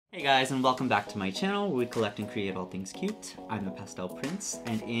Hey guys, and welcome back to my channel where we collect and create all things cute. I'm the Pastel Prince,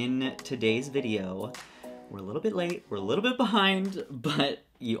 and in today's video, we're a little bit late, we're a little bit behind, but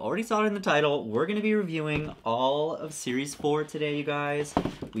you already saw it in the title. We're going to be reviewing all of Series 4 today, you guys.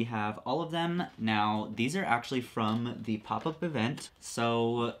 We have all of them. Now, these are actually from the pop-up event,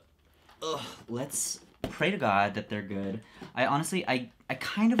 so let's pray to God that they're good. I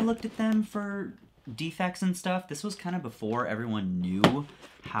kind of looked at them for defects and stuff. This was kind of before everyone knew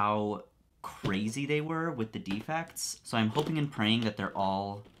how crazy they were with the defects. So I'm hoping and praying that they're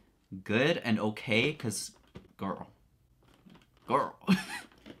all good and okay, because girl.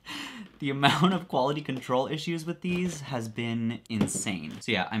 The amount of quality control issues with these has been insane.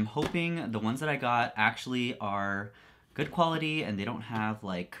 So yeah, I'm hoping the ones that I got actually are good quality and they don't have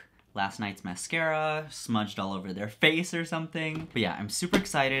like last night's mascara smudged all over their face or something. But yeah, I'm super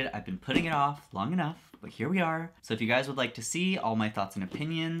excited. I've been putting it off long enough, but here we are. So if you guys would like to see all my thoughts and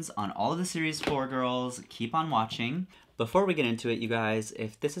opinions on all of the Series 4 girls, keep on watching. Before we get into it, you guys,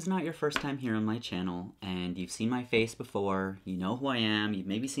 if this is not your first time here on my channel and you've seen my face before, you know who I am, you've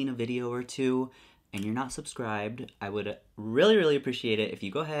maybe seen a video or two, and you're not subscribed, I would really appreciate it if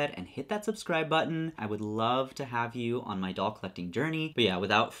you go ahead and hit that subscribe button. I would love to have you on my doll collecting journey. But yeah,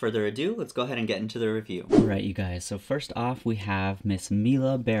 without further ado, let's go ahead and get into the review. Alright, you guys, so first off we have Miss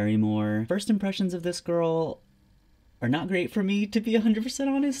Mila Berrymore. First impressions of this girl are not great for me, to be 100%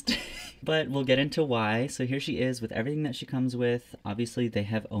 honest. But we'll get into why. So here she is with everything that she comes with. Obviously they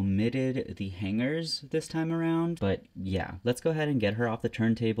have omitted the hangers this time around, but yeah, let's go ahead and get her off the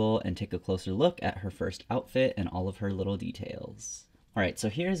turntable and take a closer look at her first outfit and all of her little details. Alright, so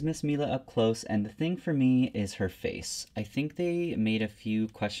here's Miss Mila up close, and the thing for me is her face. I think they made a few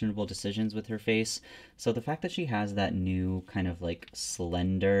questionable decisions with her face. So the fact that she has that new kind of like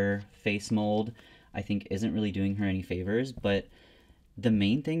slender face mold, I think isn't really doing her any favors, but the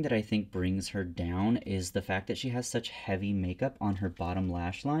main thing that I think brings her down is the fact that she has such heavy makeup on her bottom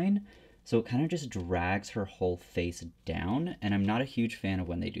lash line. So it kind of just drags her whole face down, and I'm not a huge fan of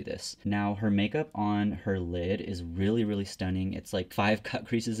when they do this. Now, her makeup on her lid is really stunning. It's like 5 cut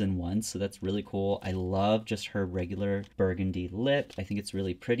creases in one, so that's really cool. I love just her regular burgundy lip. I think it's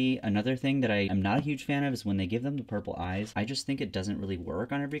really pretty. Another thing that I am not a huge fan of is when they give them the purple eyes. I just think it doesn't really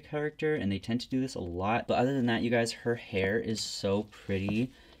work on every character, and they tend to do this a lot. But other than that, you guys, her hair is so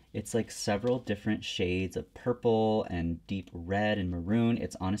pretty. It's like several different shades of purple and deep red and maroon.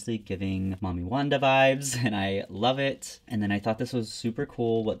 It's honestly giving Mommy Wanda vibes, and I love it. And then I thought this was super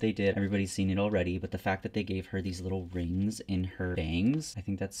cool what they did. Everybody's seen it already, but the fact that they gave her these little rings in her bangs, I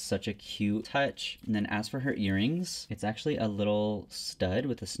think that's such a cute touch. And then as for her earrings, it's actually a little stud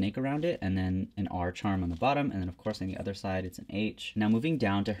with a snake around it, and then an R charm on the bottom, and then of course on the other side it's an H. Now moving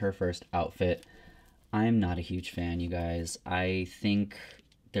down to her first outfit, I'm not a huge fan, you guys. I think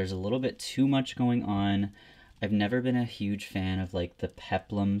there's a little bit too much going on. I've never been a huge fan of like the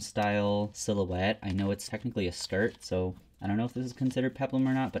peplum style silhouette. I know it's technically a skirt, so I don't know if this is considered peplum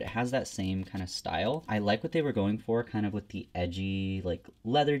or not, but it has that same kind of style. I like what they were going for, kind of with the edgy like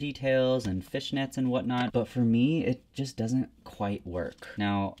leather details and fishnets and whatnot, but for me it just doesn't quite work.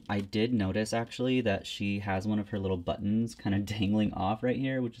 Now, I did notice actually that she has one of her little buttons kind of dangling off right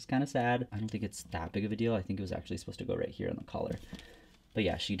here, which is kind of sad. I don't think it's that big of a deal. I think it was actually supposed to go right here on the collar. But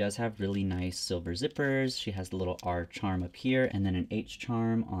yeah, she does have really nice silver zippers. She has the little R charm up here and then an H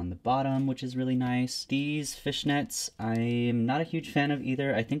charm on the bottom, which is really nice. These fishnets, I'm not a huge fan of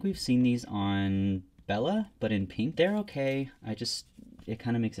either. I think we've seen these on Bella, but in pink. They're okay. It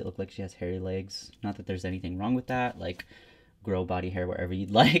kind of makes it look like she has hairy legs. Not that there's anything wrong with that. Like, grow body hair wherever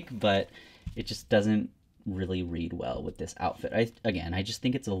you'd like, but it just doesn't really read well with this outfit. I just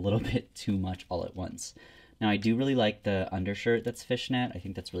think it's a little bit too much all at once. Now, I do really like the undershirt that's fishnet. I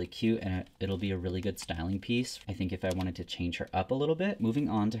think that's really cute, and it'll be a really good styling piece. I think if I wanted to change her up a little bit. Moving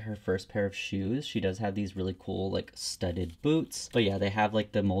on to her first pair of shoes, she does have these really cool, like, studded boots. But yeah, they have,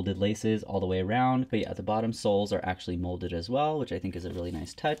 like, the molded laces all the way around. But yeah, the bottom soles are actually molded as well, which I think is a really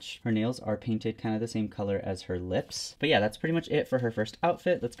nice touch. Her nails are painted kind of the same color as her lips. But yeah, that's pretty much it for her first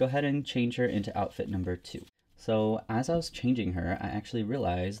outfit. Let's go ahead and change her into outfit number 2. So as I was changing her, I actually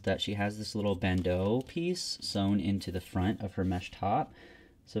realized that she has this little bandeau piece sewn into the front of her mesh top.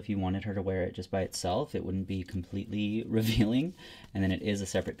 So if you wanted her to wear it just by itself, it wouldn't be completely revealing. And then it is a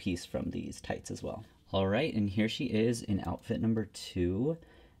separate piece from these tights as well. All right, and here she is in outfit number 2.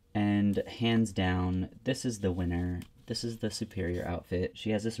 And hands down, this is the winner. This is the superior outfit.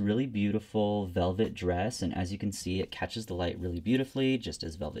 She has this really beautiful velvet dress, and as you can see, it catches the light really beautifully, just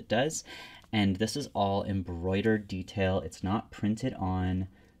as velvet does. And this is all embroidered detail. It's not printed on.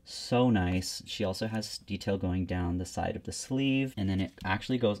 So nice. She also has detail going down the side of the sleeve, and then it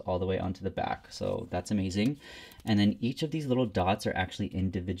actually goes all the way onto the back, so that's amazing. And then each of these little dots are actually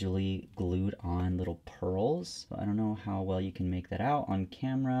individually glued on little pearls. So I don't know how well you can make that out on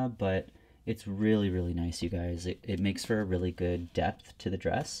camera, but it's really, really nice, you guys. It makes for a really good depth to the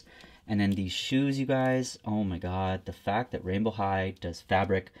dress. And then these shoes, you guys, oh my god, the fact that Rainbow High does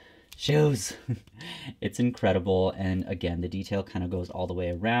fabric shoes, it's incredible. And again, the detail kind of goes all the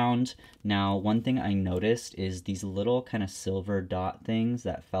way around. Now, one thing I noticed is these little kind of silver dot things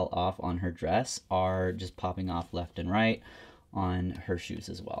that fell off on her dress are just popping off left and right on her shoes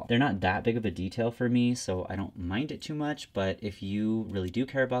as well. They're not that big of a detail for me, so I don't mind it too much, but if you really do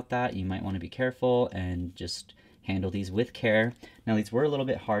care about that, you might want to be careful and just handle these with care. Now, these were a little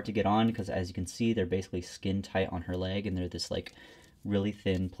bit hard to get on because, as you can see, they're basically skin tight on her leg, and they're this like really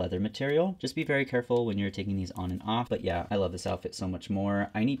thin pleather material. Just be very careful when you're taking these on and off. But yeah, I love this outfit so much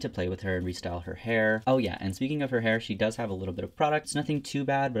more. I need to play with her and restyle her hair. Oh yeah, and speaking of her hair, she does have a little bit of product. It's nothing too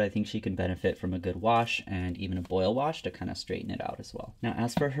bad, but I think she can benefit from a good wash and even a boil wash to kind of straighten it out as well. Now,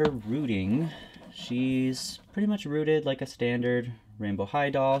 as for her rooting, she's pretty much rooted like a standard Rainbow High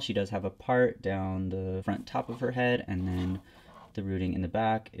doll. She does have a part down the front top of her head, and then the rooting in the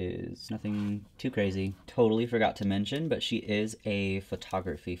back is nothing too crazy. Totally forgot to mention, but she is a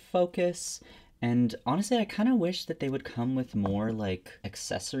photography focus. And honestly, I kind of wish that they would come with more like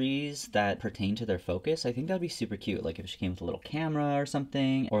accessories that pertain to their focus. I think that'd be super cute. Like if she came with a little camera or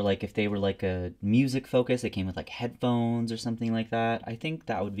something, or like if they were like a music focus, they came with like headphones or something like that. I think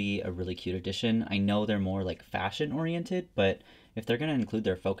that would be a really cute addition. I know they're more like fashion oriented, but if they're going to include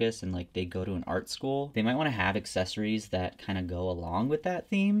their focus and like they go to an art school, they might want to have accessories that kind of go along with that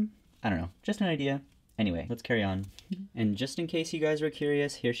theme. I don't know, just an idea. Anyway, let's carry on. And just in case you guys were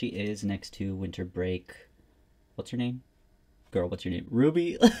curious, here she is next to Winter Break. What's her name? Girl, what's your name?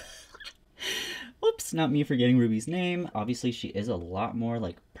 Ruby? Whoops, not me forgetting Ruby's name. Obviously, she is a lot more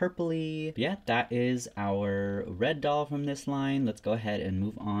like purpley. But yeah, that is our red doll from this line. Let's go ahead and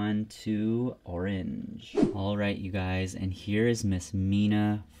move on to orange. All right, you guys, and here is Miss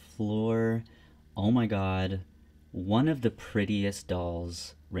Meena Fleur. Oh my god, one of the prettiest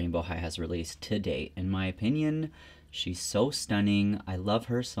dolls Rainbow High has released to date, in my opinion. She's so stunning. I love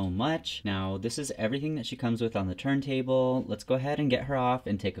her so much. Now, this is everything that she comes with on the turntable. Let's go ahead and get her off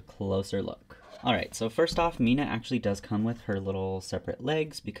and take a closer look. Alright, so first off, Meena actually does come with her little separate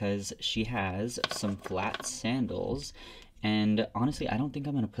legs because she has some flat sandals. And honestly, I don't think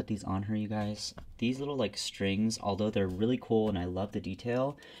I'm going to put these on her, you guys. These little like strings, although they're really cool and I love the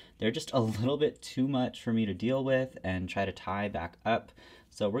detail, they're just a little bit too much for me to deal with and try to tie back up.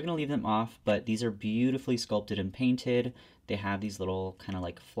 So we're going to leave them off, but these are beautifully sculpted and painted. They have these little kind of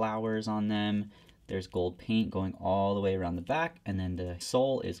like flowers on them. There's gold paint going all the way around the back, and then the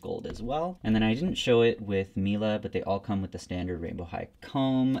sole is gold as well. And then I didn't show it with Mila, but they all come with the standard Rainbow High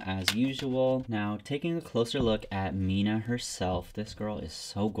comb as usual. Now, taking a closer look at Meena herself, this girl is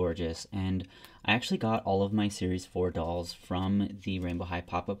so gorgeous, and I actually got all of my Series 4 dolls from the Rainbow High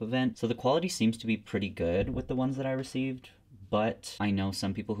pop-up event, so the quality seems to be pretty good with the ones that I received. But I know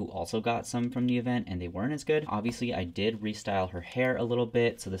some people who also got some from the event and they weren't as good. Obviously, I did restyle her hair a little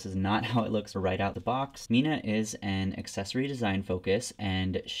bit, so this is not how it looks right out the box. Meena is an accessory design focus,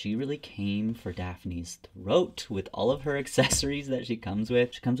 and she really came for Daphne's throat with all of her accessories that she comes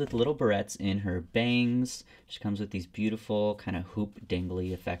with. She comes with little barrettes in her bangs. She comes with these beautiful kind of hoop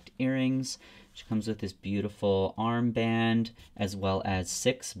dangly effect earrings. She comes with this beautiful armband, as well as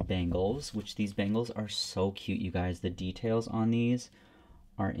 6 bangles, which these bangles are so cute, you guys. The details on these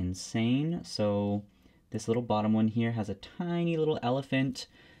are insane. So this little bottom one here has a tiny little elephant.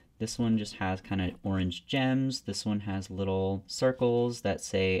 This one just has kind of orange gems. This one has little circles that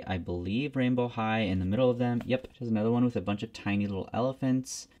say, I believe, Rainbow High in the middle of them. Yep, there's another one with a bunch of tiny little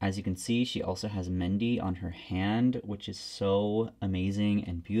elephants. As you can see, she also has Mendy on her hand, which is so amazing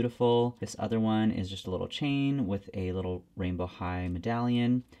and beautiful. This other one is just a little chain with a little Rainbow High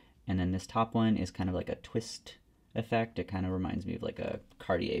medallion. And then this top one is kind of like a twist effect. It kind of reminds me of like a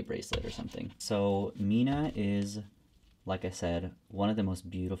Cartier bracelet or something. So Meena is, like I said, one of the most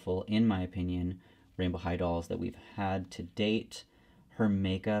beautiful, in my opinion, Rainbow High dolls that we've had to date. Her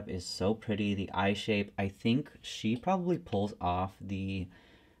makeup is so pretty. The eye shape, I think she probably pulls off the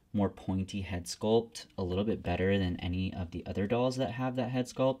more pointy head sculpt a little bit better than any of the other dolls that have that head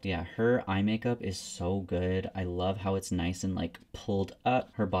sculpt. Yeah, her eye makeup is so good. I love how it's nice and like pulled up.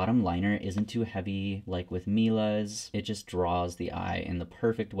 Her bottom liner isn't too heavy like with Mila's. It just draws the eye in the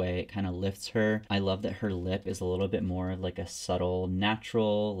perfect way. It kind of lifts her. I love that her lip is a little bit more like a subtle,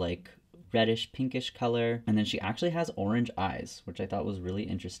 natural, like reddish pinkish color. And then she actually has orange eyes, which I thought was really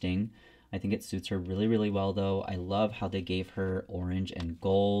interesting. I think it suits her really, really well though. I love how they gave her orange and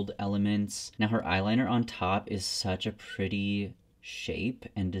gold elements. Now her eyeliner on top is such a pretty shape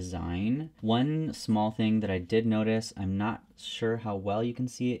and design. One small thing that I did notice, I'm not sure how well you can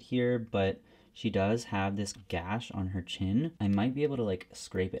see it here, but she does have this gash on her chin. I might be able to like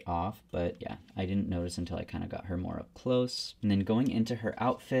scrape it off, but yeah, I didn't notice until I kind of got her more up close. And then going into her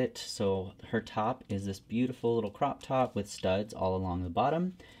outfit, so her top is this beautiful little crop top with studs all along the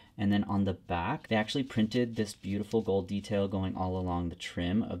bottom. And then on the back, they actually printed this beautiful gold detail going all along the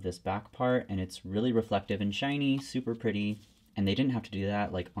trim of this back part, and it's really reflective and shiny, super pretty. And they didn't have to do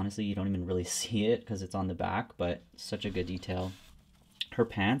that. Like, honestly, you don't even really see it because it's on the back, but such a good detail. Her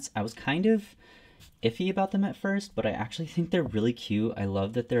pants, I was kind of iffy about them at first, but I actually think they're really cute. I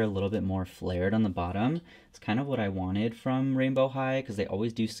love that they're a little bit more flared on the bottom. It's kind of what I wanted from Rainbow High because they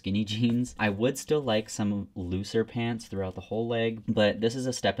always do skinny jeans. I would still like some looser pants throughout the whole leg, but this is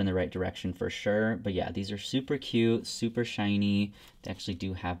a step in the right direction for sure. But yeah, these are super cute, super shiny. They actually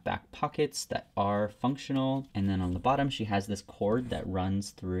do have back pockets that are functional. And then on the bottom, she has this cord that runs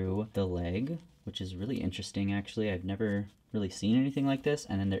through the leg, which is really interesting actually. I've never really seen anything like this.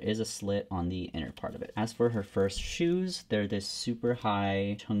 And then there is a slit on the inner part of it. As for her first shoes, they're this super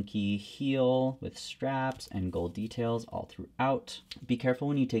high chunky heel with straps and gold details all throughout. Be careful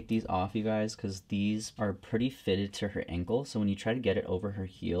when you take these off, you guys, because these are pretty fitted to her ankle. So when you try to get it over her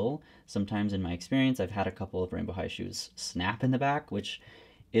heel, sometimes in my experience, I've had a couple of Rainbow High shoes snap in the back, which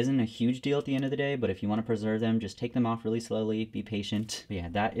isn't a huge deal at the end of the day, but if you want to preserve them, just take them off really slowly, be patient. But yeah,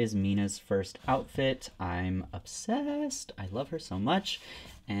 that is Meena's first outfit. I'm obsessed. I love her so much.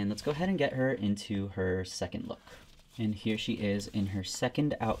 And let's go ahead and get her into her second look. And here she is in her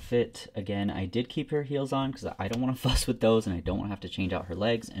second outfit. Again, I did keep her heels on because I don't want to fuss with those and I don't want to have to change out her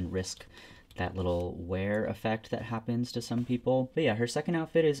legs and risk that little wear effect that happens to some people. But yeah, her second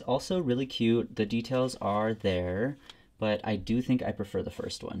outfit is also really cute. The details are there, but I do think I prefer the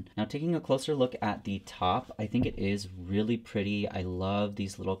first one. Now taking a closer look at the top, I think it is really pretty. I love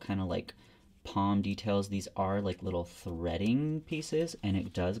these little kind of like palm details. These are like little threading pieces and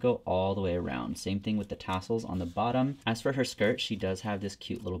it does go all the way around. Same thing with the tassels on the bottom. As for her skirt, she does have this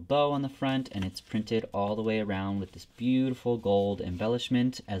cute little bow on the front and it's printed all the way around with this beautiful gold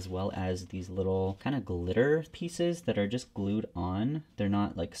embellishment, as well as these little kind of glitter pieces that are just glued on. They're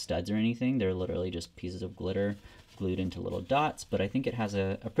not like studs or anything. They're literally just pieces of glitter glued into little dots, but I think it has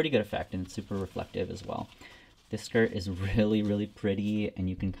a pretty good effect and it's super reflective as well. This skirt is really, really pretty and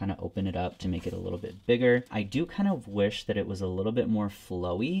you can kind of open it up to make it a little bit bigger. I do kind of wish that it was a little bit more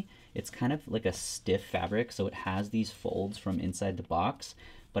flowy. It's kind of like a stiff fabric, so it has these folds from inside the box,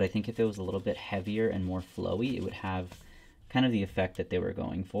 but I think if it was a little bit heavier and more flowy, it would have kind of the effect that they were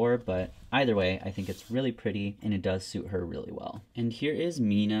going for. But either way, I think it's really pretty and it does suit her really well. And here is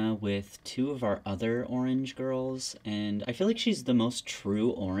Meena with two of our other orange girls, and I feel like she's the most true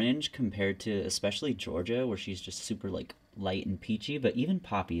orange compared to especially Georgia, where she's just super like light and peachy, but even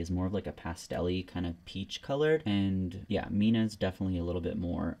Poppy is more of like a pastel-y kind of peach colored, and yeah, Meena's definitely a little bit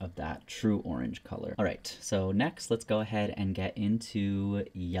more of that true orange color. All right, so next let's go ahead and get into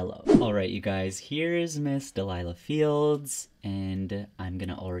yellow. All right, you guys, here is Miss Delilah Fields, and I'm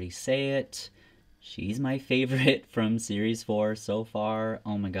gonna already say it, she's my favorite from series 4 so far.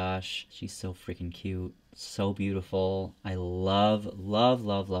 Oh my gosh, she's so freaking cute. So beautiful. I love, love,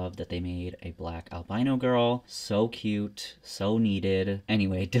 love, love that they made a black albino girl. So cute, so needed.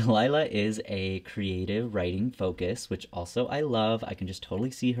 Anyway, Delilah is a creative writing focus, which also I love. I can just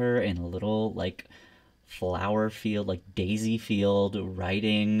totally see her in a little like flower field, like daisy field,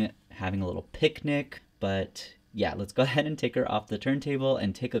 writing, having a little picnic. But yeah, let's go ahead and take her off the turntable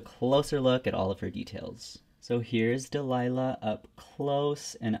and take a closer look at all of her details. So here's Delilah up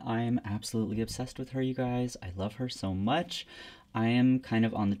close, and I am absolutely obsessed with her, you guys. I love her so much. I am kind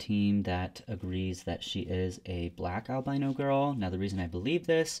of on the team that agrees that she is a black albino girl. Now, the reason I believe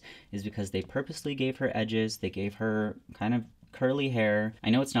this is because they purposely gave her edges. They gave her kind of curly hair. I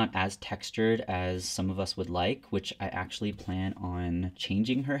know it's not as textured as some of us would like, which I actually plan on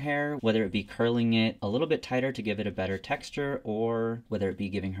changing her hair, whether it be curling it a little bit tighter to give it a better texture, or whether it be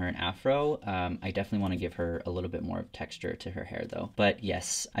giving her an afro. I definitely want to give her a little bit more of texture to her hair though. But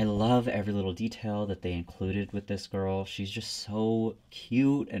yes, I love every little detail that they included with this girl. She's just so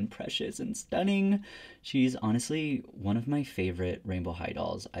cute and precious and stunning. She's honestly one of my favorite Rainbow High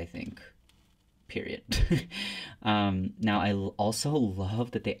dolls, I think. Period. Now, I also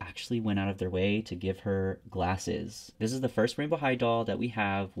love that they actually went out of their way to give her glasses. This is the first Rainbow High doll that we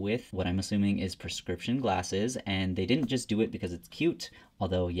have with what I'm assuming is prescription glasses, and they didn't just do it because it's cute.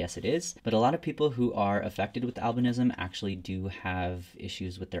 although yes it is. But a lot of people who are affected with albinism actually do have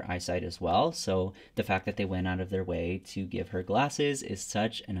issues with their eyesight as well. So the fact that they went out of their way to give her glasses is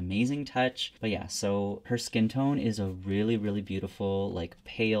such an amazing touch. But yeah, so her skin tone is a really, really beautiful, like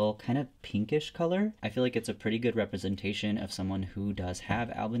pale, kind of pinkish color. I feel like it's a pretty good representation of someone who does have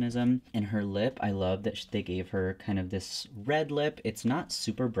albinism. And her lip, I love that they gave her kind of this red lip. It's not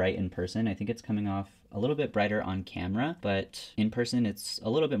super bright in person. I think it's coming off a little bit brighter on camera, but in person it's a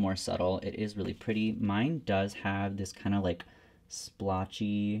little bit more subtle. It is really pretty. Mine does have this kind of like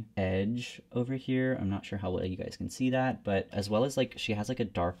splotchy edge over here. I'm not sure how well you guys can see that, but as well as like she has like a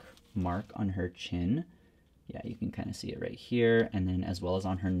dark mark on her chin. Yeah, you can kind of see it right here, and then as well as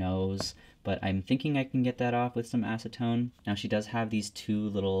on her nose, but I'm thinking I can get that off with some acetone. Now she does have these two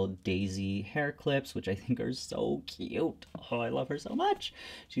little daisy hair clips, which I think are so cute. Oh, I love her so much.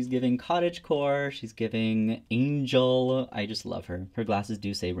 She's giving cottagecore, she's giving angel. I just love her. Her glasses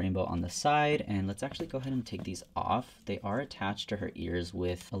do say rainbow on the side, and let's actually go ahead and take these off. They are attached to her ears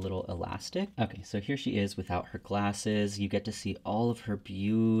with a little elastic. Okay, so here she is without her glasses. You get to see all of her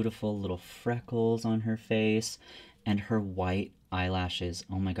beautiful little freckles on her face and her white eyelashes.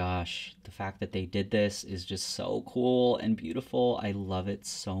 Oh my gosh, the fact that they did this is just so cool and beautiful. I love it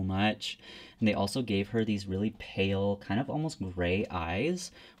so much. And they also gave her these really pale, kind of almost gray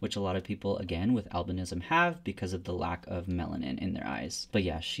eyes, which a lot of people, again, with albinism have because of the lack of melanin in their eyes. But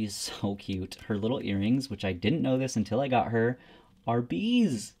yeah, she's so cute. Her little earrings, which I didn't know this until I got her, are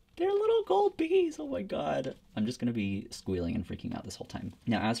bees. They're little gold bees. Oh my god. I'm just gonna be squealing and freaking out this whole time.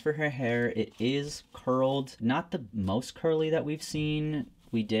 Now, as for her hair, it is curled. Not the most curly that we've seen.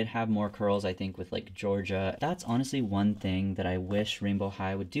 We did have more curls, I think, with like Georgia. That's honestly one thing that I wish Rainbow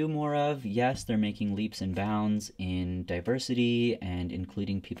High would do more of. Yes, they're making leaps and bounds in diversity and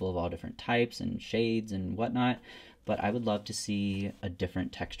including people of all different types and shades and whatnot, but I would love to see a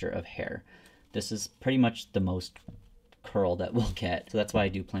different texture of hair. This is pretty much the most curl that we'll get, so that's why I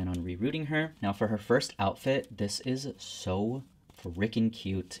do plan on rerouting her. Now for her first outfit, this is so freaking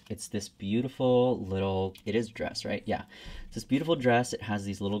cute. It's this beautiful little, it is dress, right? Yeah, it's this beautiful dress. It has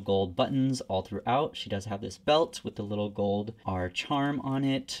these little gold buttons all throughout. She does have this belt with the little gold R charm on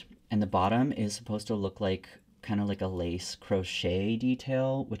it, and the bottom is supposed to look like kind of like a lace crochet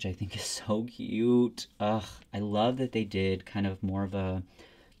detail, which I think is so cute. Ugh, I love that they did kind of more of a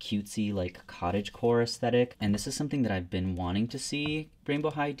cutesy like cottagecore aesthetic, and this is something that I've been wanting to see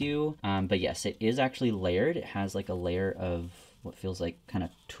Rainbow High do. But yes, it is actually layered. It has like a layer of what feels like kind of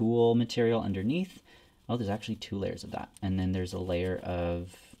tulle material underneath. Oh, there's actually 2 layers of that, and then there's a layer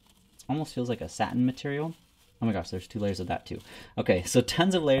of, it almost feels like a satin material. Oh my gosh, there's 2 layers of that too. Okay, so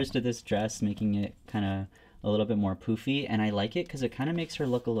tons of layers to this dress, making it kind of a little bit more poofy, and I like it because it kind of makes her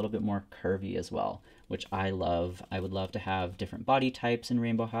look a little bit more curvy as well, which I love. I would love to have different body types in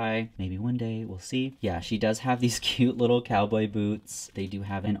Rainbow High. Maybe one day, we'll see. Yeah, she does have these cute little cowboy boots. They do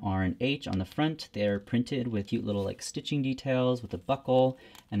have an R and H on the front. They're printed with cute little like stitching details with a buckle,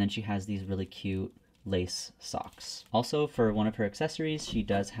 and then she has these really cute lace socks. Also, for one of her accessories, she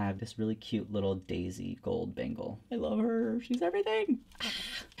does have this really cute little daisy gold bangle. I love her. She's everything.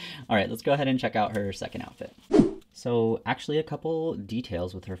 All right, let's go ahead and check out her second outfit. So actually a couple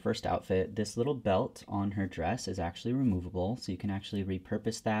details with her first outfit. This little belt on her dress is actually removable, so you can actually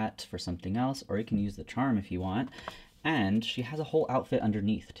repurpose that for something else, or you can use the charm if you want. And she has a whole outfit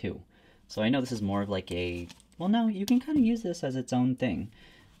underneath too. So I know this is more of like a, well no, you can kind of use this as its own thing.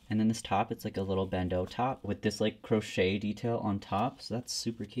 And then this top, it's like a little bandeau top with this like crochet detail on top, so that's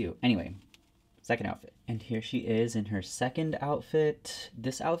super cute. Anyway, second outfit. And here she is in her second outfit.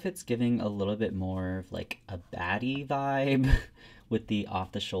 This outfit's giving a little bit more of like a baddie vibe with the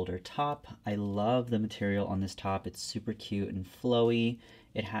off-the-shoulder top. I love the material on this top. It's super cute and flowy.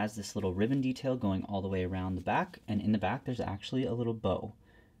 It has this little ribbon detail going all the way around the back, and in the back there's actually a little bow.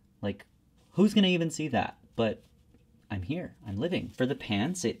 Like, who's gonna even see that? But I'm here, I'm living. For the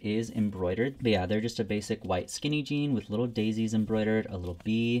pants, it is embroidered. But yeah, they're just a basic white skinny jean with little daisies embroidered, a little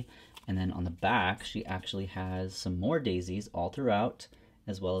bee, and then on the back, she actually has some more daisies all throughout,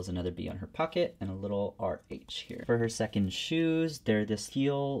 as well as another bee on her pocket and a little RH here. For her second shoes, they're this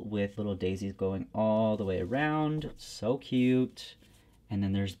heel with little daisies going all the way around. So cute. And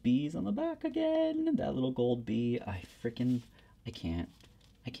then there's bees on the back again. That little gold bee, I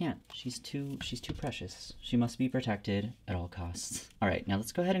can't. She's too precious. She must be protected at all costs. All right, now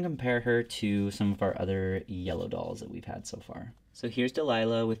let's go ahead and compare her to some of our other yellow dolls that we've had so far. So here's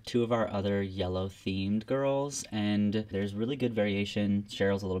Delilah with 2 of our other yellow themed girls, and there's really good variation.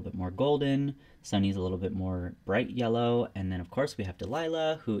 Cheryl's a little bit more golden, Sunny's a little bit more bright yellow, and then of course we have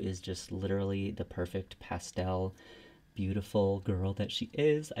Delilah, who is just literally the perfect pastel beautiful girl that she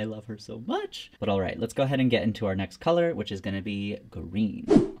is. I love her so much. But all right, let's go ahead and get into our next color, which is going to be green.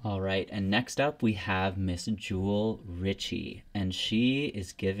 All right, and next up we have Miss Jewel Richie, and she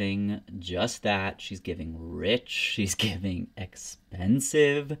is giving just that. She's giving rich, she's giving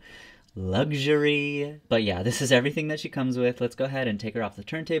expensive, luxury. But yeah, this is everything that she comes with. Let's go ahead and take her off the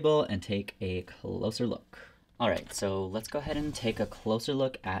turntable and take a closer look. Alright, so let's go ahead and take a closer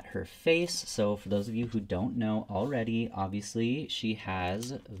look at her face. So for those of you who don't know already, obviously she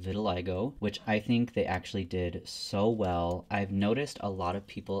has vitiligo, which I think they actually did so well. I've noticed a lot of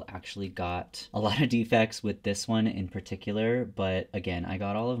people actually got a lot of defects with this one in particular, but again, I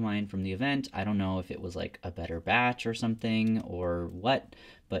got all of mine from the event. I don't know if it was like a better batch or something or what,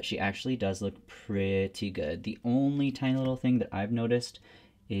 but she actually does look pretty good. The only tiny little thing that I've noticed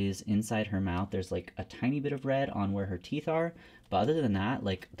is inside her mouth there's like a tiny bit of red on where her teeth are, but other than that,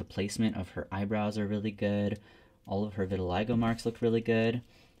 like the placement of her eyebrows are really good. All of her vitiligo marks look really good.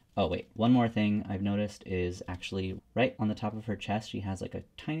 Oh wait, one more thing I've noticed is actually right on the top of her chest she has like a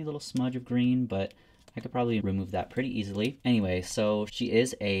tiny little smudge of green, but I could probably remove that pretty easily. Anyway, so she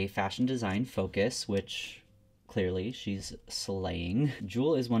is a fashion design focus, which clearly she's slaying.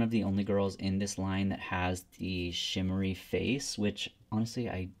 Jewel is one of the only girls in this line that has the shimmery face, which honestly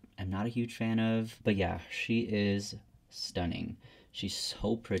I am not a huge fan of. But yeah, she is stunning. She's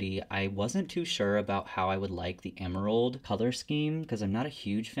so pretty. I wasn't too sure about how I would like the emerald color scheme because I'm not a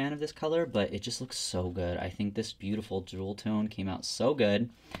huge fan of this color, but it just looks so good. I think this beautiful jewel tone came out so good.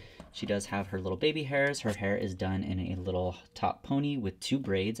 She does have her little baby hairs. Her hair is done in a little top pony with 2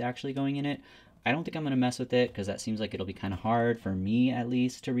 braids actually going in it. I don't think I'm going to mess with it because that seems like it'll be kind of hard for me at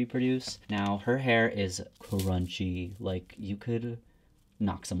least to reproduce. Now her hair is crunchy, like you could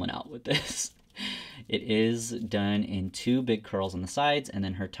knock someone out with this. It is done in 2 big curls on the sides, and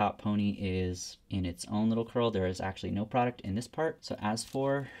then her top pony is in its own little curl. There is actually no product in this part. So as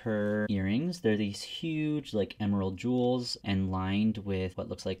for her earrings, they're these huge like emerald jewels and lined with what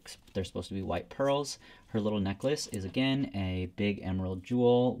looks like they're supposed to be white pearls. Her little necklace is again a big emerald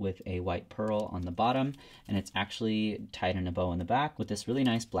jewel with a white pearl on the bottom, and it's actually tied in a bow in the back with this really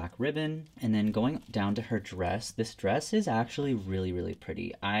nice black ribbon. And then going down to her dress, this dress is actually really, really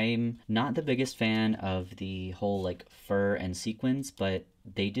pretty. I'm not the biggest fan of the whole like fur and sequins, but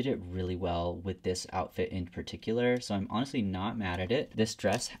they did it really well with this outfit in particular, so I'm honestly not mad at it. This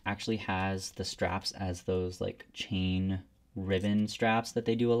dress actually has the straps as those like chain ribbon straps that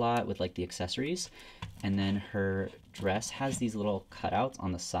they do a lot with like the accessories, and then her dress has these little cutouts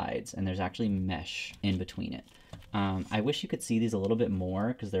on the sides, and there's actually mesh in between it. I wish you could see these a little bit more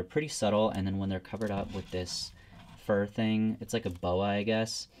because they're pretty subtle, and then when they're covered up with this fur thing, it's like a boa, I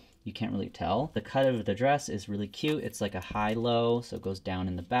guess. You can't really tell. The cut of the dress is really cute. It's like a high-low, so it goes down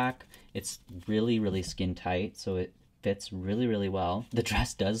in the back. It's really, really skin tight, so it fits really, really well. The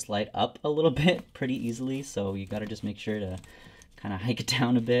dress does light up a little bit pretty easily, so you gotta just make sure to kind of hike it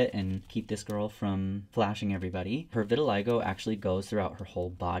down a bit and keep this girl from flashing everybody. Her vitiligo actually goes throughout her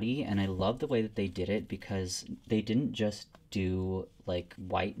whole body, and I love the way that they did it because they didn't just do like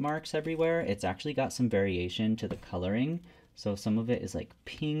white marks everywhere. It's actually got some variation to the coloring. So some of it is like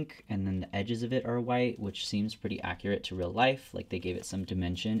pink, and then the edges of it are white, which seems pretty accurate to real life. Like they gave it some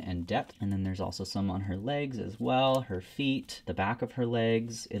dimension and depth. And then there's also some on her legs as well, her feet, the back of her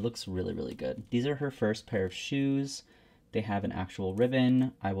legs. It looks really, really good. These are her first pair of shoes. They have an actual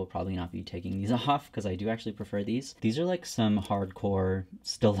ribbon. I will probably not be taking these off because I do actually prefer these. These are like some hardcore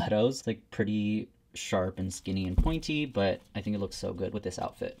stilettos, like pretty sharp and skinny and pointy, but I think it looks so good with this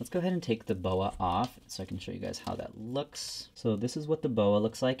outfit. Let's go ahead and take the boa off so I can show you guys how that looks. So this is what the boa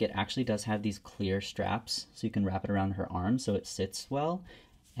looks like. It actually does have these clear straps so you can wrap it around her arm so it sits well.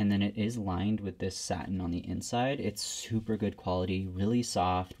 And then it is lined with this satin on the inside. It's super good quality, really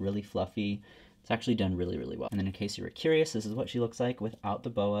soft, really fluffy. It's actually done really, really well. And then in case you were curious, this is what she looks like without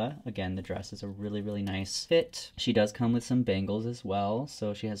the boa. Again, the dress is a really, really nice fit. She does come with some bangles as well.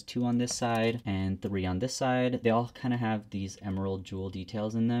 So she has 2 on this side and 3 on this side. They all kind of have these emerald jewel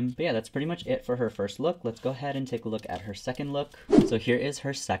details in them. But yeah, that's pretty much it for her first look. Let's go ahead and take a look at her second look. So here is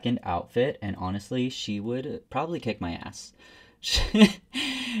her second outfit, and honestly, she would probably kick my ass.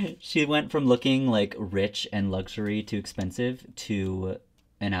 She went from looking like rich and luxury to expensive to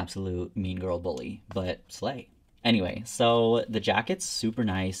an absolute mean girl bully, but slay. Anyway, so the jacket's super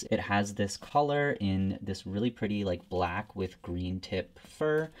nice. It has this collar in this really pretty like black with green tip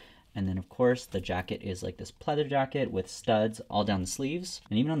fur. And then of course the jacket is like this pleather jacket with studs all down the sleeves.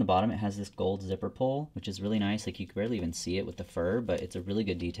 And even on the bottom it has this gold zipper pull, which is really nice. Like you can barely even see it with the fur, but it's a really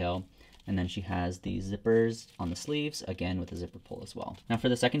good detail. And then she has these zippers on the sleeves, again with a zipper pull as well. Now for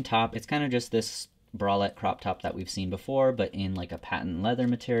the second top, it's kind of just this bralette crop top that we've seen before, but in like a patent leather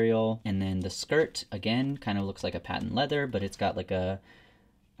material. And then the skirt, again, kind of looks like a patent leather, but it's got like a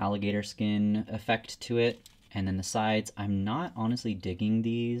alligator skin effect to it. And then the sides, I'm not honestly digging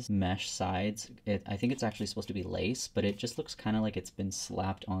these mesh sides. I think it's actually supposed to be lace, but it just looks kind of like it's been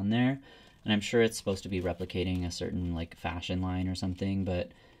slapped on there. And I'm sure it's supposed to be replicating a certain like fashion line or something,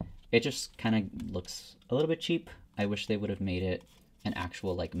 but it just kind of looks a little bit cheap. I wish they would have made it an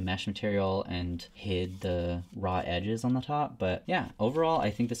actual like mesh material and hid the raw edges on the top. But yeah, overall,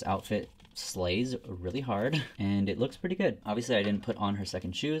 I think this outfit slays really hard and it looks pretty good. Obviously, I didn't put on her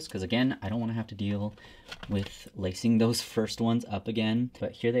second shoes because again, I don't want to have to deal with lacing those first ones up again.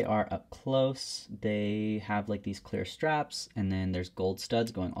 But here they are up close. They have like these clear straps and then there's gold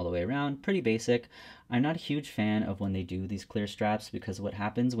studs going all the way around. Pretty basic. I'm not a huge fan of when they do these clear straps because what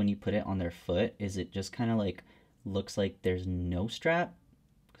happens when you put it on their foot is it just kind of like looks like there's no strap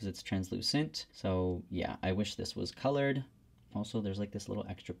because it's translucent. So yeah, I wish this was colored. Also, there's like this little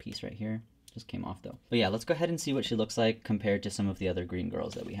extra piece right here. Just came off though. But yeah, let's go ahead and see what she looks like compared to some of the other green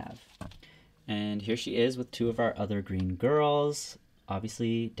girls that we have. And here she is with two of our other green girls.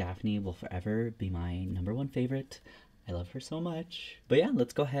 Obviously, Daphne will forever be my #1 favorite. I love her so much. But yeah,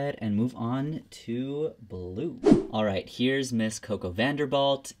 let's go ahead and move on to blue. All right, here's Miss Coco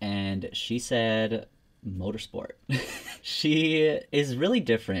Vanderbalt, and she said motorsport. She is really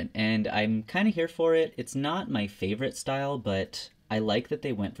different and I'm kind of here for it. It's not my favorite style, but I like that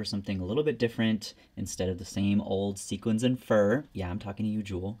they went for something a little bit different instead of the same old sequins and fur. Yeah, I'm talking to you,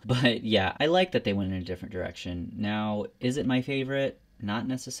 Jewel. But yeah, I like that they went in a different direction. Now, is it my favorite? Not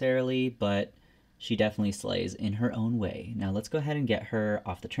necessarily, but she definitely slays in her own way. Now let's go ahead and get her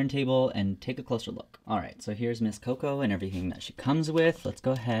off the turntable and take a closer look. All right, so here's Miss Coco and everything that she comes with. Let's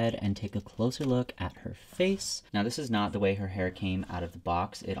go ahead and take a closer look at her face. Now this is not the way her hair came out of the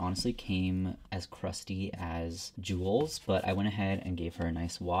box. It honestly came as crusty as Jewel's, but I went ahead and gave her a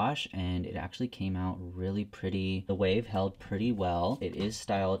nice wash and it actually came out really pretty. The wave held pretty well. It is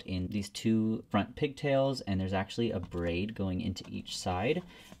styled in these two front pigtails and there's actually a braid going into each side.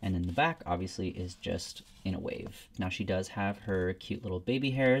 And then the back obviously is just in a wave. Now she does have her cute little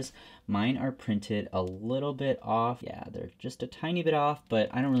baby hairs. Mine are printed a little bit off. Yeah, they're just a tiny bit off, but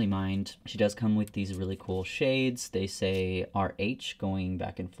I don't really mind. She does come with these really cool shades. They say RH going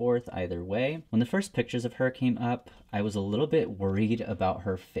back and forth either way. When the first pictures of her came up, I was a little bit worried about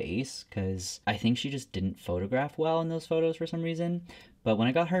her face because I think she just didn't photograph well in those photos for some reason. But when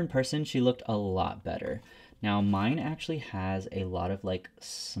I got her in person, she looked a lot better. Now mine actually has a lot of like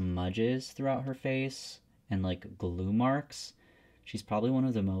smudges throughout her face and like glue marks. She's probably one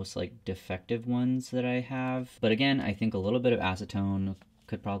of the most like defective ones that I have. But again, I think a little bit of acetone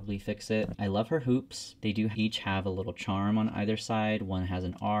could probably fix it. I love her hoops. They do each have a little charm on either side. One has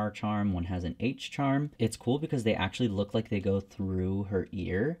an R charm, one has an H charm. It's cool because they actually look like they go through her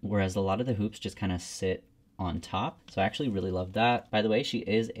ear, whereas a lot of the hoops just kind of sit on top. So I actually really love that. By the way, she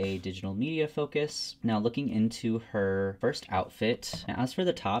is a digital media focus. Now looking into her first outfit, now as for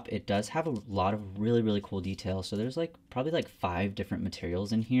the top, it does have a lot of really cool details. So there's like probably like 5 different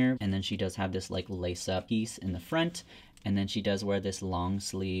materials in here. And then she does have this like lace up piece in the front. And then she does wear this long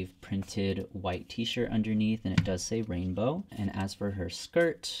sleeve printed white t-shirt underneath and it does say rainbow. And as for her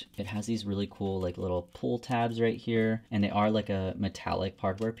skirt, it has these really cool like little pull tabs right here. And they are like a metallic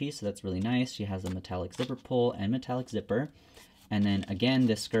hardware piece, so that's really nice. She has a metallic zipper pull and metallic zipper. And then again,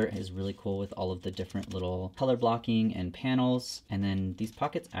 this skirt is really cool with all of the different little color blocking and panels. And then these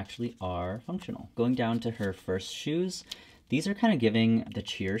pockets actually are functional. Going down to her first shoes, these are kind of giving the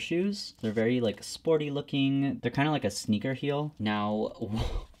cheer shoes. They're very like sporty looking. They're kind of like a sneaker heel. Now,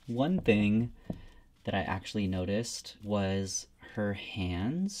 one thing that I actually noticed was her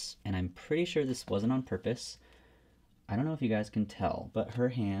hands, and I'm pretty sure this wasn't on purpose. I don't know if you guys can tell, but her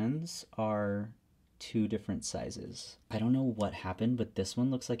hands are 2 different sizes. I don't know what happened, but this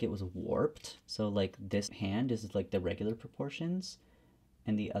one looks like it was warped. So like this hand is like the regular proportions,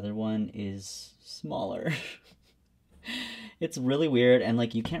 and the other one is smaller. It's really weird, and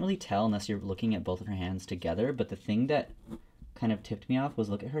like you can't really tell unless you're looking at both of her hands together, but the thing that kind of tipped me off was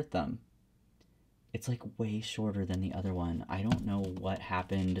look at her thumb. It's like way shorter than the other one. I don't know what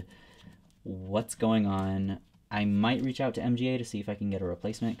happened, what's going on. I might reach out to MGA to see if I can get a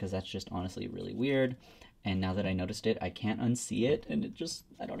replacement because that's just honestly really weird. And now that I noticed it, I can't unsee it, and it just,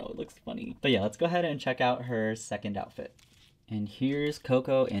 I don't know, it looks funny. But yeah, let's go ahead and check out her second outfit. And here's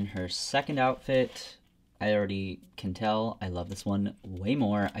Coco in her second outfit. I already can tell I love this one way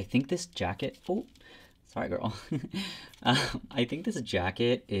more. I think this jacket, oh, sorry girl. I think this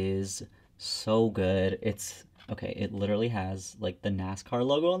jacket is so good. It's, okay, it literally has like the NASCAR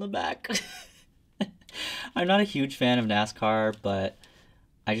logo on the back. I'm not a huge fan of NASCAR, but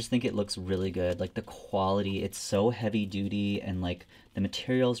I just think it looks really good. Like the quality, it's so heavy duty and like the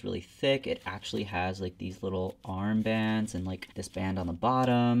material is really thick. It actually has like these little armbands and like this band on the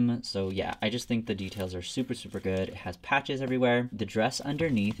bottom. So yeah, I just think the details are super, super good. It has patches everywhere. The dress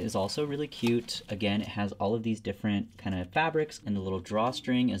underneath is also really cute. Again, it has all of these different kind of fabrics and the little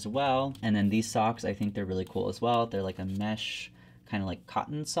drawstring as well. And then these socks, I think they're really cool as well. They're like a mesh kind of like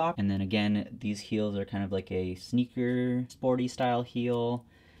cotton sock. And then again, these heels are kind of like a sneaker sporty style heel.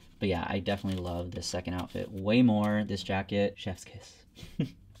 But yeah, I definitely love this second outfit way more. This jacket, chef's kiss.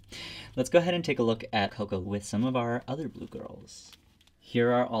 Let's go ahead and take a look at Coco with some of our other blue girls.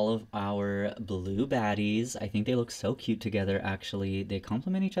 Here are all of our blue baddies. I think they look so cute together, actually. They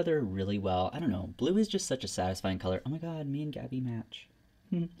complement each other really well. I don't know, blue is just such a satisfying color. Oh my god, me and Gabby match.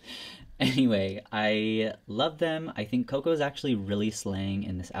 Anyway, I love them. I think Coco is actually really slaying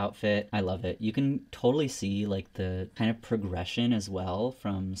in this outfit. I love it. You can totally see like the kind of progression as well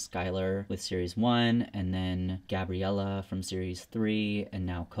from Skylar with Series 1 and then Gabriella from Series 3 and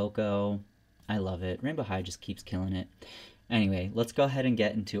now Coco. I love it. Rainbow High just keeps killing it. Anyway, let's go ahead and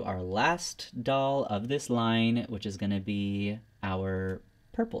get into our last doll of this line, which is going to be our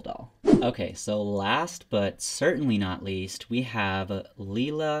purple doll. Okay, so last but certainly not least, we have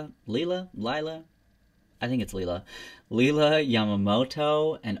Lila, I think it's Lila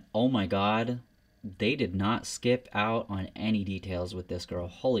Yamamoto, and oh my god, they did not skip out on any details with this girl.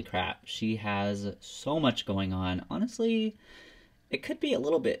 Holy crap, she has so much going on. Honestly, it could be a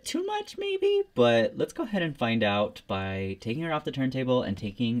little bit too much maybe, but let's go ahead and find out by taking her off the turntable and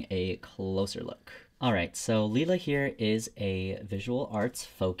taking a closer look. Alright, so Lila here is a visual arts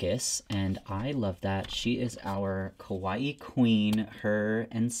focus, and I love that. She is our kawaii queen, her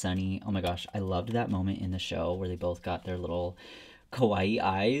and Sunny. Oh my gosh, I loved that moment in the show where they both got their little kawaii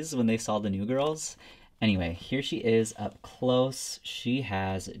eyes when they saw the new girls. Anyway, here she is up close. She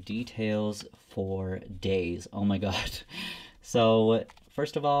has details for days. Oh my god. So,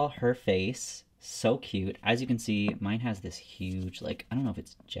 first of all, her face, so cute. As you can see, mine has this huge, like, I don't know if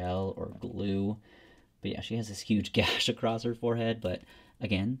it's gel or glue, but yeah, she has this huge gash across her forehead, but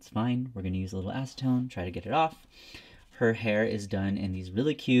again, it's fine. We're going to use a little acetone, try to get it off. Her hair is done in these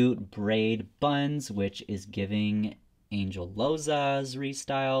really cute braid buns, which is giving Angel Loza's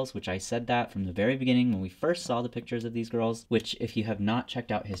restyles, which I said that from the very beginning when we first saw the pictures of these girls, which if you have not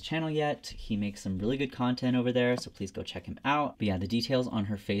checked out his channel yet, he makes some really good content over there, so please go check him out. But yeah, the details on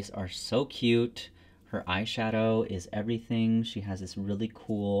her face are so cute. Her eyeshadow is everything. She has this really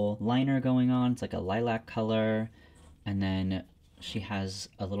cool liner going on. It's like a lilac color. And then she has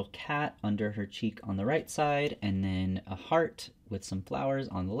a little cat under her cheek on the right side, and then a heart with some flowers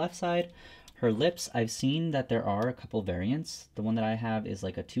on the left side. Her lips, I've seen that there are a couple variants. The one that I have is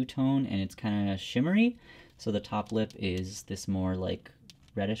like a two-tone, and it's kind of shimmery. So the top lip is this more like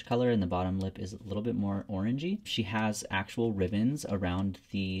reddish color, and the bottom lip is a little bit more orangey. She has actual ribbons around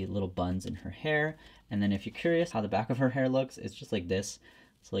the little buns in her hair. And then if you're curious how the back of her hair looks, it's just like this.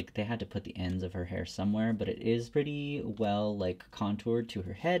 So like they had to put the ends of her hair somewhere, but it is pretty well like contoured to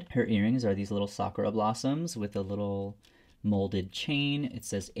her head. Her earrings are these little sakura blossoms with a little molded chain. It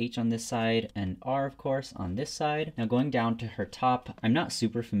says H on this side and R, of course, on this side. Now going down to her top, I'm not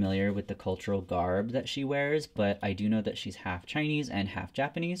super familiar with the cultural garb that she wears, but I do know that she's half Chinese and half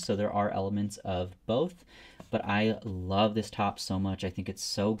Japanese, so there are elements of both. But I love this top so much. I think it's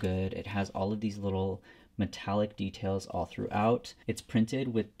so good. It has all of these little metallic details all throughout. It's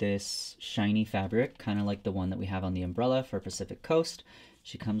printed with this shiny fabric, kind of like the one that we have on the umbrella for Pacific Coast.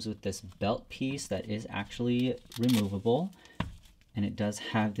 She comes with this belt piece that is actually removable, and it does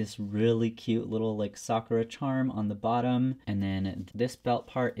have this really cute little like sakura charm on the bottom, and then this belt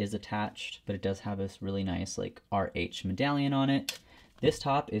part is attached, but it does have this really nice like RH medallion on it. This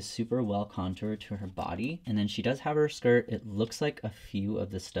top is super well contoured to her body, and then she does have her skirt. It looks like a few of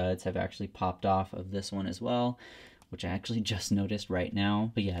the studs have actually popped off of this one as well, which I actually just noticed right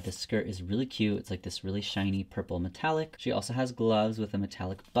now. But yeah, this skirt is really cute. It's like this really shiny purple metallic. She also has gloves with a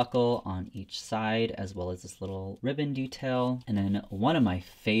metallic buckle on each side, as well as this little ribbon detail. And then one of my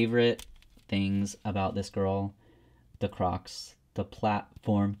favorite things about this girl, the Crocs, the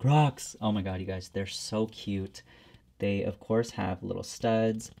platform Crocs. Oh my god, you guys, they're so cute. They, of course, have little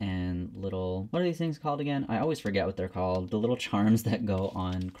studs and little, what are these things called again? I always forget what they're called. The little charms that go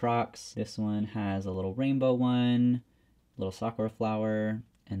on Crocs. This one has a little rainbow one, a little sakura flower,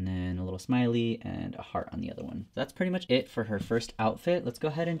 and then a little smiley and a heart on the other one. That's pretty much it for her first outfit. Let's go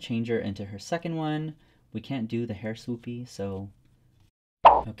ahead and change her into her second one. We can't do the hair swoopy, so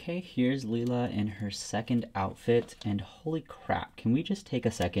Okay, here's Lila in her second outfit, and holy crap, can we just take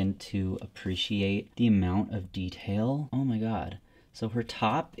a second to appreciate the amount of detail? Oh my god. So her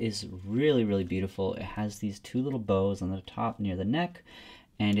top is really, really beautiful. It has these two little bows on the top near the neck,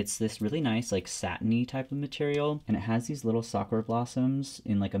 and it's this really nice like satiny type of material, and it has these little sakura blossoms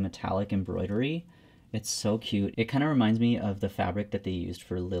in like a metallic embroidery. It's so cute. It kind of reminds me of the fabric that they used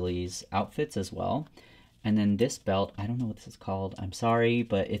for Lily's outfits as well. And then this belt, I don't know what this is called, I'm sorry,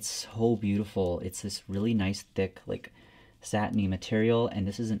 but it's so beautiful. It's this really nice thick like satiny material, and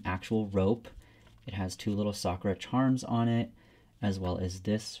this is an actual rope. It has two little sakura charms on it, as well as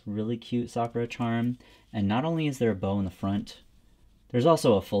this really cute sakura charm. And not only is there a bow in the front, there's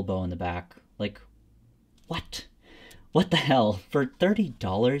also a full bow in the back. Like, what? What the hell? For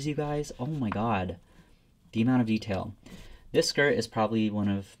 $30, you guys? Oh my god. The amount of detail. This skirt is probably one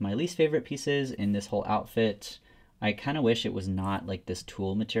of my least favorite pieces in this whole outfit. I kind of wish it was not like this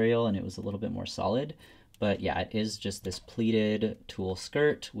tulle material and it was a little bit more solid. But yeah, it is just this pleated tulle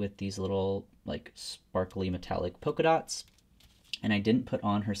skirt with these little like sparkly metallic polka dots. And I didn't put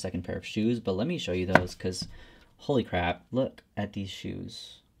on her second pair of shoes, but let me show you those because holy crap, look at these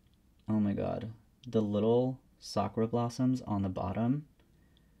shoes. Oh my god. The little sakura blossoms on the bottom.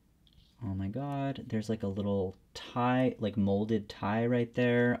 Oh my god, there's like a little tie, like molded tie right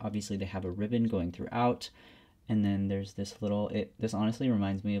there. Obviously they have a ribbon going throughout. And then there's this little, this honestly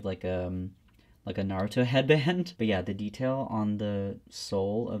reminds me of like a Naruto headband. But yeah, the detail on the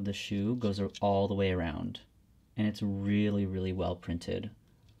sole of the shoe goes all the way around. And it's really, really well printed.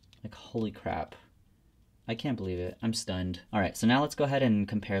 Like, holy crap. I can't believe it. I'm stunned. All right, so now let's go ahead and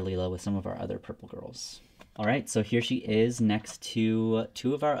compare Lila with some of our other purple girls. All right, so here she is next to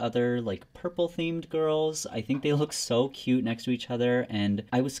two of our other like purple themed girls. I think they look so cute next to each other, and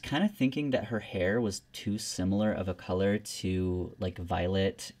I was kind of thinking that her hair was too similar of a color to like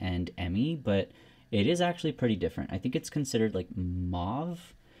Violet and Emmy, but it is actually pretty different. I think it's considered like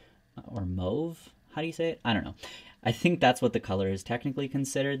mauve or mauve. How do you say it? I don't know. I think that's what the color is technically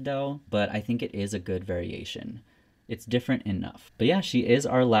considered though, but I think it is a good variation. It's different enough. But yeah, she is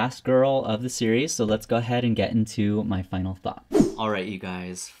our last girl of the series, so let's go ahead and get into my final thoughts. All right, you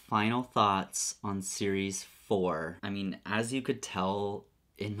guys, final thoughts on series 4. I mean, as you could tell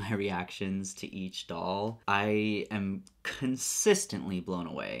in my reactions to each doll, I am consistently blown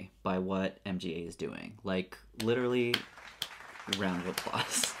away by what MGA is doing. Like, literally, round of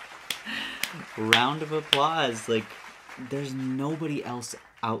applause. Round of applause. Like, there's nobody else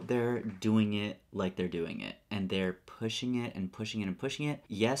out there doing it like they're doing it, and they're pushing it and pushing it and pushing it.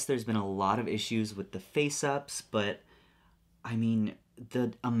 Yes, there's been a lot of issues with the face-ups, but I mean,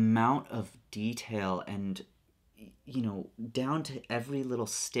 the amount of detail and, you know, down to every little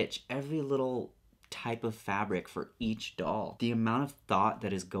stitch, every little type of fabric for each doll, the amount of thought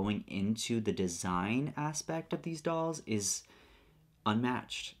that is going into the design aspect of these dolls is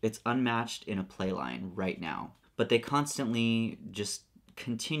unmatched. It's unmatched in a playline right now. But they constantly just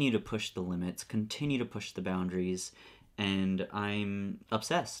continue to push the limits, continue to push the boundaries, and I'm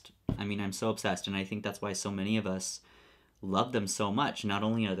obsessed. I mean, I'm so obsessed, and I think that's why so many of us love them so much. Not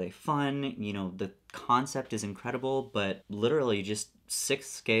only are they fun, you know, the concept is incredible, but literally just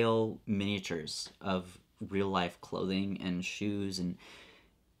 6-scale miniatures of real-life clothing and shoes, and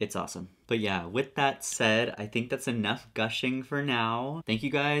it's awesome. But yeah, with that said, I think that's enough gushing for now. Thank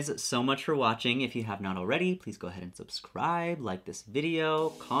you guys so much for watching. If you have not already, please go ahead and subscribe, like this video,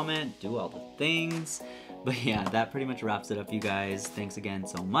 comment, do all the things. But yeah, that pretty much wraps it up, you guys. Thanks again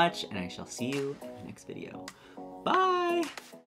so much, and I shall see you in the next video. Bye!